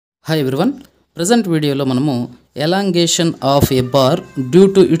Hi everyone, present video lo manamu elongation of a bar due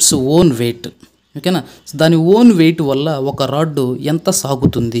to its own weight. ఓకేనా, దాని own wait వల్ల ఒక rod ఎంత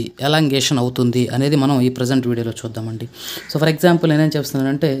సాగుతుంది, ఎలాంగేషన్ అవుతుంది అనేది మనం ఈ ప్రజెంట్ వీడియోలో చూద్దామండి. సో ఫర్ ఎగ్జాంపుల్ నేనేం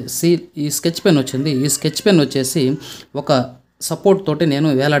చేస్తున్నానంటే ఈ స్కెచ్ పెన్ వచ్చింది. ఈ స్కెచ్ పెన్ వచ్చేసి ఒక సపోర్ట్ తోటి నేను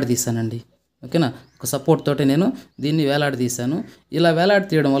వేలాడదీశానండి. ఓకేనా, ఒక సపోర్ట్ తోటి నేను దీన్ని వేలాడదీశాను. ఇలా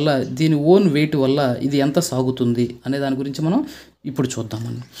వేలాడతీయడం వల్ల దీని ఓన్ వెయిట్ వల్ల ఇది ఎంత సాగుతుంది అనే దాని గురించి మనం ఇప్పుడు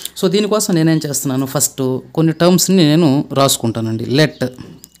చూద్దామండి. సో దీనికోసం నేనేం చేస్తున్నాను, ఫస్ట్ కొన్ని టర్మ్స్ని నేను రాసుకుంటానండి.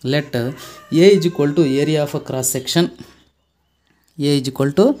 let A is equal to area of a cross section. A is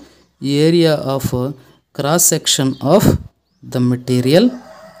equal to area of cross section of the material.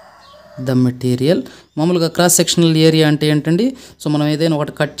 మామూలుగా క్రాస్ సెక్షనల్ ఏరియా అంటే ఏంటండి, సో మనం ఏదైనా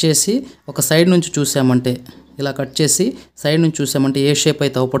ఒకటి కట్ చేసి ఒక సైడ్ నుంచి చూసామంటే, ఇలా కట్ చేసి సైడ్ నుంచి చూసామంటే ఏ షేప్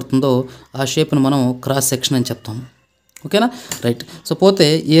అయితే అవపడుతుందో ఆ షేప్ను మనం క్రాస్ సెక్షన్ అని చెప్తాం. ఓకేనా, రైట్. సో పోతే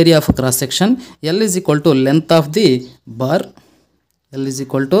area of cross section L is equal to length of the bar. L is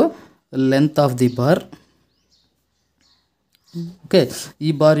equal to length of the bar. Okay, ఈ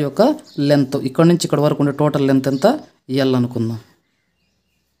బార్ యొక్క లెంత్ ఇక్కడ నుంచి ఇక్కడ వరకు ఉండే టోటల్ లెంత్ ఎంత, L అనుకుందాం.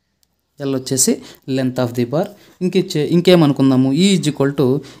 L వచ్చేసి length of the bar. ఇంకేమనుకుందాము, E is equal to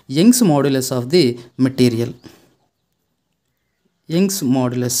Young's modulus of the material. Young's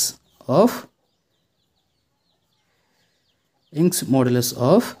modulus of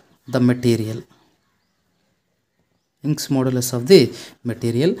the material. Young's modulus of the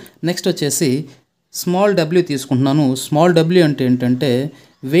material. Next వచ్చేసి స్మాల్ w తీసుకుంటున్నాను. స్మాల్ w అంటే ఏంటంటే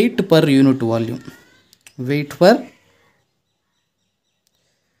wait per unit volume. Wait per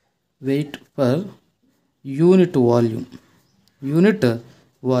unit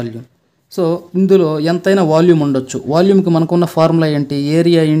volume. So ఇందులో ఎంతైనా volume ఉండొచ్చు. వాల్యూమ్కి మనకున్న formula ఏంటి,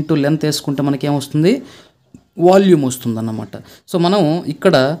 area into length వేసుకుంటే మనకేమొస్తుంది, వాల్యూమ్ వస్తుంది అన్నమాట. సో మనం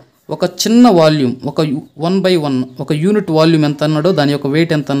ఇక్కడ ఒక చిన్న వాల్యూమ్, ఒక 1/1 ఒక యూనిట్ వాల్యూమ్ ఎంత అన్నాడో దాని యొక్క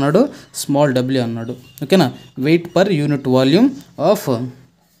వెయిట్ ఎంత అన్నాడో స్మాల్ w అన్నాడు. ఓకేనా, wait per unit volume of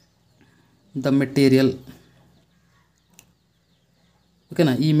the material.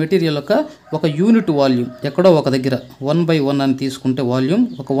 ఓకేనా, ఈ మెటీరియల్ యొక్క ఒక యూనిట్ వాల్యూమ్ ఎక్కడో ఒక దగ్గర 1/1 అని తీసుకుంటే వాల్యూమ్,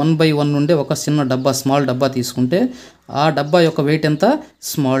 ఒక 1/1 నుండే ఒక చిన్న డబ్బా స్మాల్ డబ్బా తీసుకుంటే ఆ డబ్బా యొక్క వెయిట్ ఎంత,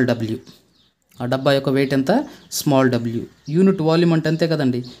 స్మాల్ w. ఆ డబ్బా యొక్క వెయిట్ ఎంత, స్మాల్ w. యూనిట్ వాల్యూమ్ అంటే అంతే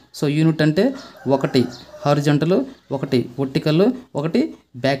కదండి. సో యూనిట్ అంటే ఒకటి హారిజంటల్, ఒకటి వర్టికల్, ఒకటి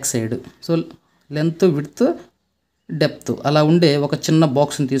back side. So length, width, depth అలా ఉండే ఒక చిన్న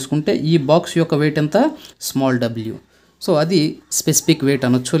బాక్స్ని తీసుకుంటే ఈ బాక్స్ యొక్క వెయిట్ ఎంత, స్మాల్ w. సో అది స్పెసిఫిక్ వెయిట్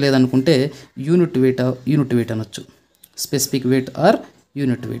అనొచ్చు, లేదనుకుంటే యూనిట్ వెయిట్ అనొచ్చు. Specific wait are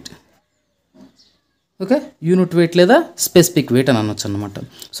unit weight. Okay, unit weight లేదా స్పెసిఫిక్ వెయిట్ అని అనొచ్చు అనమాట.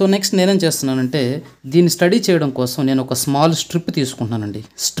 సో నెక్స్ట్ నేనేం చేస్తున్నానంటే దీన్ని స్టడీ చేయడం కోసం నేను ఒక స్మాల్ స్ట్రిప్ తీసుకుంటున్నానండి.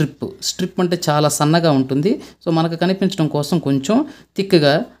 స్ట్రిప్ అంటే చాలా సన్నగా ఉంటుంది. సో మనకు కనిపించడం కోసం కొంచెం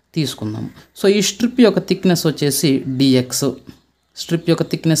థిక్గా తీసుకుందాం. సో ఈ స్ట్రిప్ యొక్క థిక్నెస్ వచ్చేసి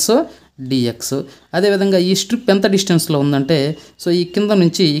dx. అదేవిధంగా ఈ స్ట్రిప్ ఎంత డిస్టెన్స్లో ఉందంటే, సో ఈ కింద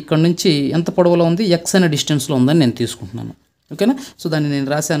నుంచి ఇక్కడ నుంచి ఎంత పొడవులో ఉంది, x అనే డిస్టెన్స్లో ఉందని నేను తీసుకుంటున్నాను. ఓకేనా, సో దాన్ని నేను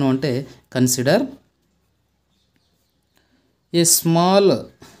రాశాను అంటే consider a small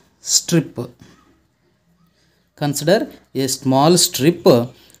strip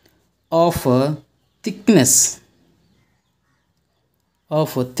of thickness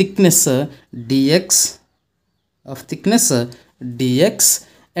dx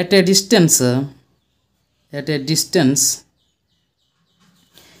at a distance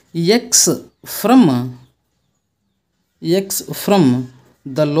x from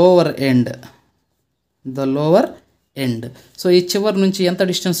the lower end. So ఈ చివరి నుంచి ఎంత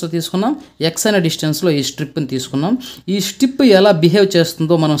డిస్టెన్స్లో తీసుకున్నాం, x అనే డిస్టెన్స్లో ఈ స్ట్రిప్ని తీసుకున్నాం. ఈ స్ట్రిప్ ఎలా బిహేవ్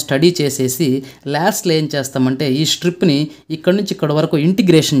చేస్తుందో మనం స్టడీ చేసేసి లాస్ట్లో ఏం చేస్తామంటే ఈ స్ట్రిప్ని ఇక్కడ నుంచి ఇక్కడ వరకు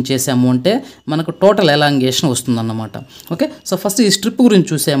ఇంటిగ్రేషన్ చేసాము అంటే మనకు టోటల్ ఎలాంగేషన్ వస్తుందన్నమాట. ఓకే, సో ఫస్ట్ ఈ స్ట్రిప్ గురించి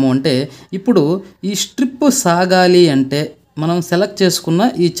చూసాము అంటే, ఇప్పుడు ఈ స్ట్రిప్ సాగాలి అంటే మనం సెలెక్ట్ చేసుకున్న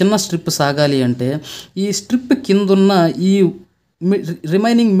ఈ చిన్న స్ట్రిప్ సాగాలి అంటే ఈ స్ట్రిప్ కిందున్న ఈ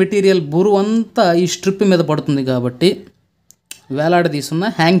రిమైనింగ్ మెటీరియల్ బరువు అంతా ఈ స్ట్రిప్ మీద పడుతుంది. కాబట్టి వేలాడదీసున్న,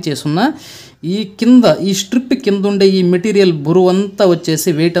 హ్యాంగ్ చేసున్న ఈ స్ట్రిప్ కింద ఉండే ఈ మెటీరియల్ బరువు అంతా వచ్చేసి,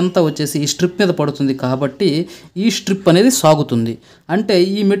 వెయిట్ అంతా వచ్చేసి ఈ స్ట్రిప్ మీద పడుతుంది. కాబట్టి ఈ స్ట్రిప్ అనేది సాగుతుంది. అంటే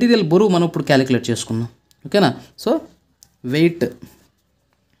ఈ మెటీరియల్ బరువు మనం ఇప్పుడు క్యాలిక్యులేట్ చేసుకుందాం. ఓకేనా, so weight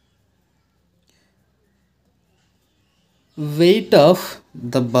of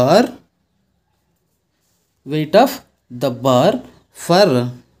the bar for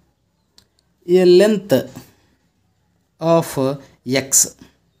a length of x.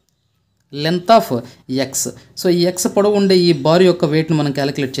 Length of X. So ఈ ఎక్స్ పొడవు ఉండే ఈ బార్ యొక్క వెయిట్ని మనం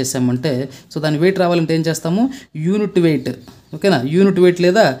క్యాలిక్యులేట్ చేసామంటే సో దాని వెయిట్ రావాలంటే ఏం చేస్తాము, యూనిట్ వెయిట్, ఓకేనా, యూనిట్ వెయిట్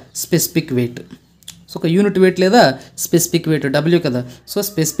లేదా స్పెసిఫిక్ వెయిట్. సో ఒక యూనిట్ వెయిట్ లేదా స్పెసిఫిక్ వెయిట్ డబ్ల్యూ కదా. సో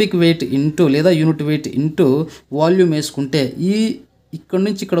స్పెసిఫిక్ వెయిట్ ఇంటూ లేదా యూనిట్ వెయిట్ ఇంటూ వాల్యూమ్ వేసుకుంటే ఇక్కడ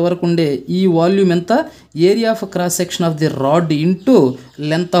నుంచి ఇక్కడ వరకు ఉండే ఈ వాల్యూమ్ ఎంత, area of cross section of the rod into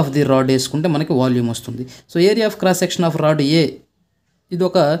length of the rod వేసుకుంటే మనకి వాల్యూమ్ వస్తుంది. So area of cross section of rod ఏ, ఇది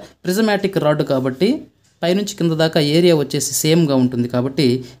ఒక ప్రిజమాటిక్ రాడ్ కాబట్టి పైనుంచి కింద దాకా ఏరియా వచ్చేసి సేమ్గా ఉంటుంది కాబట్టి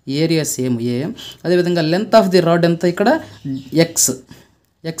ఏరియా సేమ్ ఏ. అదేవిధంగా లెంత్ ఆఫ్ ది రాడ్ ఎంత, ఇక్కడ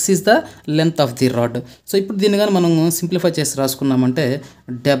X is the length of the rod. So ఇప్పుడు దీన్ని కానీ మనం సింప్లిఫై చేసి రాసుకున్నామంటే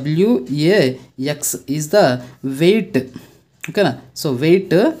WAX ఈజ్ ద వెయిట్, ఓకేనా. సో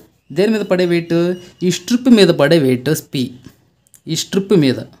వెయిట్ దేని మీద పడే వెయిట్, ఈ స్ట్రిప్ మీద పడే వెయిట్ P, ఈ స్ట్రిప్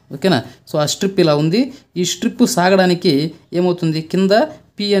మీద, ఓకేనా. సో ఆ స్ట్రిప్ ఇలా ఉంది, ఈ స్ట్రిప్ సాగడానికి ఏమవుతుంది, కింద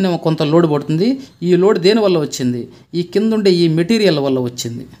P అనే కొంత లోడ్ పడుతుంది. ఈ లోడ్ దేని వల్ల వచ్చింది, ఈ కింద ఉండే ఈ మెటీరియల్ వల్ల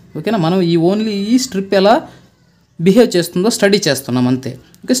వచ్చింది, ఓకేనా. మనం ఓన్లీ ఈ స్ట్రిప్ ఎలా బిహేవ్ చేస్తుందో స్టడీ చేస్తున్నాం అంతే.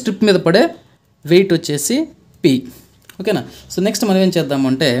 ఓకే, స్ట్రిప్ మీద పడే వెయిట్ వచ్చేసి P, ఓకేనా. సో నెక్స్ట్ మనం ఏం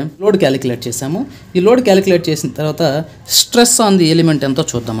చేద్దామంటే లోడ్ క్యాలిక్యులేట్ చేసాము. ఈ లోడ్ క్యాలిక్యులేట్ చేసిన తర్వాత స్ట్రెస్ ఆన్ ది ఎలిమెంట్ ఎంతో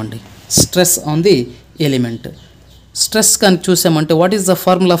చూద్దామండి. Stress on the element, stress కానీ చూసామంటే what is the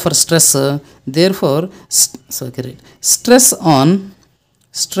formula for stress, there four stress on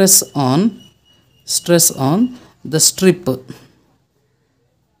the strip,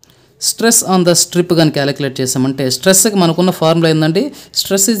 stress on the strip కానీ క్యాలిక్యులేట్ చేసామంటే స్ట్రెస్కి మనకున్న ఫార్ములా ఏంటంటే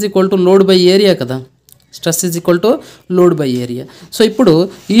stress is equal to load by area కదా, stress is equal to load by area. So ఇప్పుడు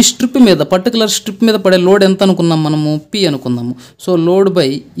ఈ strip మీద particular strip మీద పడే లోడ్ ఎంత అనుకున్నాం మనము, P అనుకున్నాము. So load by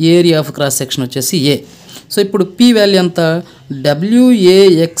area of cross section వచ్చేసి A. సో ఇప్పుడు P వాల్యూ ఎంత,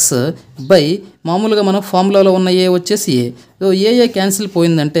 WAX బై మామూలుగా మన ఫార్ములాలో ఉన్న A వచ్చేసి A. సో AA క్యాన్సిల్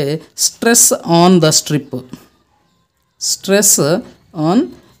పోయిందంటే stress on the strip, stress on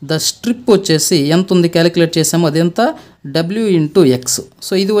the strip వచ్చేసి ఎంత ఉంది క్యాలిక్యులేట్ చేసాము, అదెంత W ఇంటూ ఎక్స్.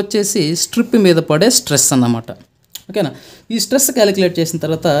 సో ఇది వచ్చేసి స్ట్రిప్ మీద పడే స్ట్రెస్ అన్నమాట, ఓకేనా. ఈ స్ట్రెస్ క్యాలిక్యులేట్ చేసిన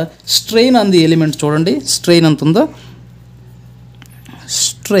తర్వాత స్ట్రెయిన్ ఆన్ ది ఎలిమెంట్ చూడండి, స్ట్రెయిన్ ఎంత ఉందో,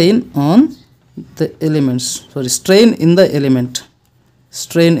 strain on the elements, strain in the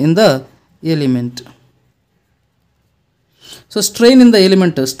element. So strain in the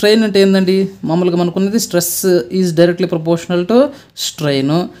element, strain అంటే ఏంటండి, మామూలుగా మనకున్నది stress is directly proportional to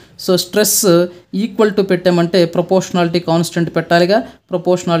strain. So stress equal to పెట్టామంటే ప్రపోర్షనాలిటీ కాన్స్టెంట్ పెట్టాలిగా,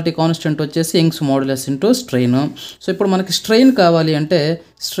 ప్రపోర్షనాలిటీ కాన్స్టెంట్ వచ్చేసి Young's modulus into strain. So ఇప్పుడు మనకి strain కావాలి అంటే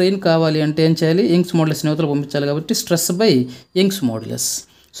ఏం చేయాలి, యంగ్స్ మోడ్యులస్ యువతలు పంపించాలి కాబట్టి stress by Young's modulus.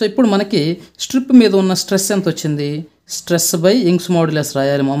 So ఇప్పుడు మనకి స్ట్రిప్ మీద ఉన్న స్ట్రెస్ ఎంత వచ్చింది, స్ట్రెస్ బై యంగ్స్ మోడ్యులస్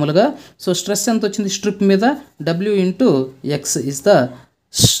రాయాలి మామూలుగా. సో స్ట్రెస్ ఎంత వచ్చింది స్ట్రిప్ మీద, W into X is the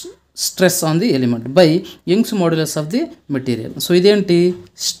stress on the element by Young's modulus of the material. So ఇదేంటి,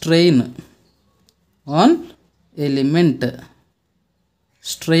 strain on element,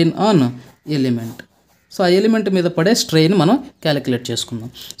 strain on element. So ఆ element మీద పడే strain మనం క్యాలిక్యులేట్ చేసుకుందాం.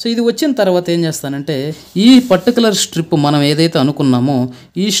 సో ఇది వచ్చిన తర్వాత ఏం చేస్తానంటే ఈ పర్టికులర్ స్ట్రిప్ మనం ఏదైతే అనుకున్నామో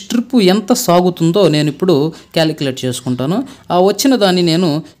ఈ స్ట్రిప్ ఎంత సాగుతుందో నేను ఇప్పుడు క్యాలిక్యులేట్ చేసుకుంటాను. ఆ వచ్చిన దాన్ని నేను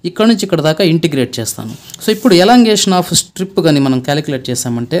ఇక్కడ నుంచి ఇక్కడ దాకా ఇంటిగ్రేట్ చేస్తాను. సో ఇప్పుడు ఎలాంగేషన్ ఆఫ్ స్ట్రిప్ కానీ మనం క్యాలిక్యులేట్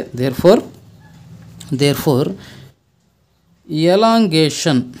చేసామంటే there four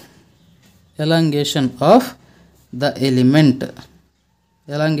elongation of the element,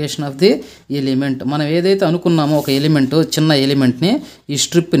 elongation of the element, మనం ఏదైతే అనుకున్నామో ఒక ఎలిమెంట్, చిన్న ఎలిమెంట్ని, ఈ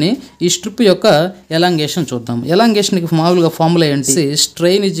స్ట్రిప్ యొక్క ఎలాంగేషన్ చూద్దాం. ఎలాంగేషన్కి మామూలుగా ఫార్ములా ఏంటి,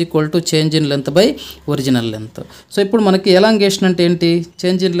 strain is equal to change in length by original length. So ఇప్పుడు మనకి ఎలాంగేషన్ అంటే ఏంటి,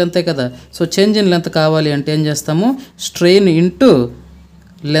 చేంజ్ ఇన్ లెంతే కదా. సో చేంజ్ ఇన్ లెంత్ కావాలి అంటే ఏం చేస్తాము, strain into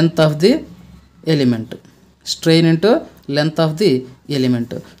length of the element, strain into length of the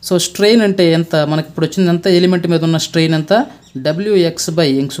element. So strain అంటే ఎంత, మనకి ఇప్పుడు వచ్చింది ఎంత, ఎలిమెంట్ మీద ఉన్న స్ట్రెయిన్ ఎంత, WX by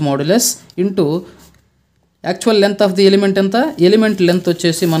Young's modulus into actual length of the element ఎంత, ఎలిమెంట్ లెంత్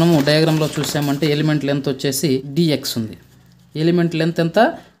వచ్చేసి మనము డయాగ్రామ్లో చూసామంటే ఎలిమెంట్ లెంత్ వచ్చేసి DX ఉంది, ఎలిమెంట్ లెంత్ ఎంత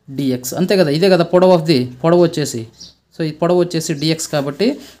DX, అంతే కదా, ఇదే కదా పొడవు వచ్చేసి. సో ఈ పొడవు వచ్చేసి DX కాబట్టి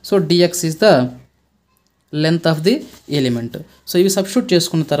so DX is the length of the element. So ఇవి సబ్స్టిట్యూట్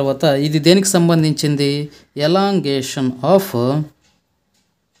చేసుకున్న తర్వాత ఇది దేనికి సంబంధించింది, ఎలాంగేషన్ ఆఫ్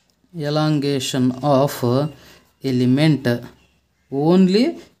ఎలిమెంట్, ఓన్లీ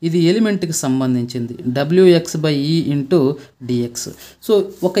ఇది ఎలిమెంట్కి సంబంధించింది, WX by E into DX. So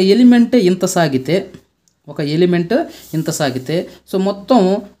ఒక ఎలిమెంట్ ఇంత సాగితే సో మొత్తం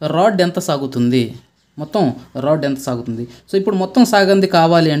రాడ్ ఎంత సాగుతుంది, మొత్తం రాడ్ ఎంత సాగుతుంది. సో ఇప్పుడు మొత్తం సాగంది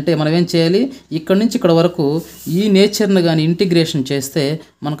కావాలి అంటే మనం ఏం చేయాలి, ఇక్కడ నుంచి ఇక్కడ వరకు ఈ నేచర్ని కానీ ఇంటిగ్రేషన్ చేస్తే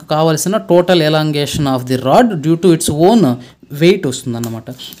మనకు కావాల్సిన total elongation of the rod due to its own wait వస్తుందన్నమాట.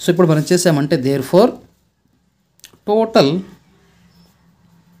 సో ఇప్పుడు మనం చేసామంటే there four total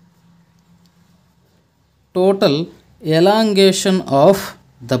elongation of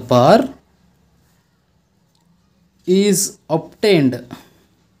the bar is obtained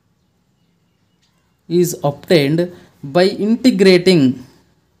by integrating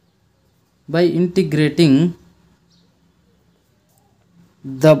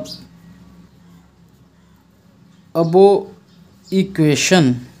the above equation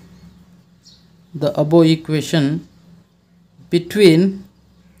between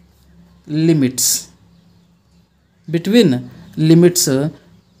limits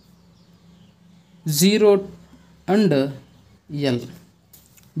 0 and L.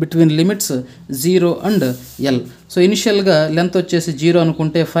 Between limits 0 and L. So ఇనిషియల్గా length వచ్చేసి 0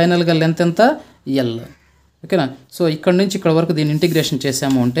 అనుకుంటే ఫైనల్గా length ఎంత L. ఓకేనా. సో ఇక్కడ నుంచి ఇక్కడ వరకు దీన్ని ఇంటిగ్రేషన్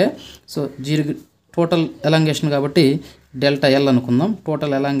చేసాము అంటే సో టోటల్ ఎలాంగేషన్ కాబట్టి డెల్టా L అనుకుందాం.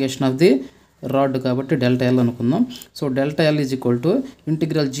 Total elongation of the rod కాబట్టి డెల్టా L అనుకుందాం. So delta L is equal to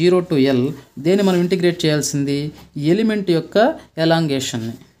integral 0 to L. దేన్ని మనం ఇంటిగ్రేట్ చేయాల్సింది, ఎలిమెంట్ యొక్క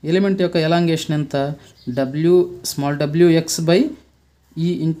ఎలాంగేషన్ని. ఎలిమెంట్ యొక్క ఎలాంగేషన్ ఎంత, small w x by E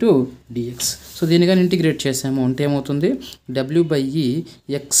into dx. So దీన్ని కానీ ఇంటిగ్రేట్ చేసాము అంటే ఏమవుతుంది, w by E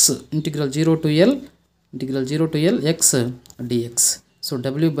x integral 0 to L x dx. So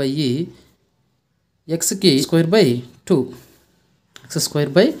w by E xకి square by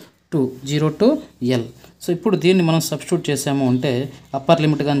 2 0 to L. So ఇప్పుడు దీన్ని మనం సబ్స్టిట్యూట్ చేసాము అంటే అప్పర్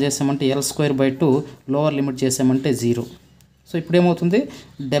లిమిట్ కానీ చేసామంటే L²/2, లోవర్ లిమిట్ చేసామంటే 0. సో ఇప్పుడు ఏమవుతుంది,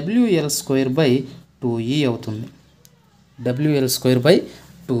 WL²/2E అవుతుంది.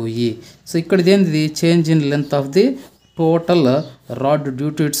 WL²/2E. సో ఇక్కడ ఏంది, change in length of the total rod due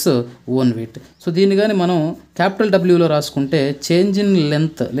to its own wait. So దీన్ని కానీ మనం క్యాపిటల్ డబ్ల్యూలో రాసుకుంటే చేంజ్ ఇన్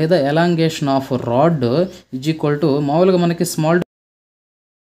లెంత్ లేదా elongation of rod is equal to, మామూలుగా మనకి small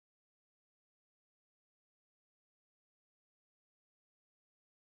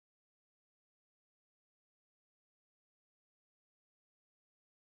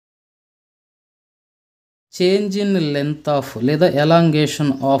change in length of లేదా elongation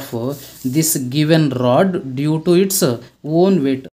of this given rod due to its own weight.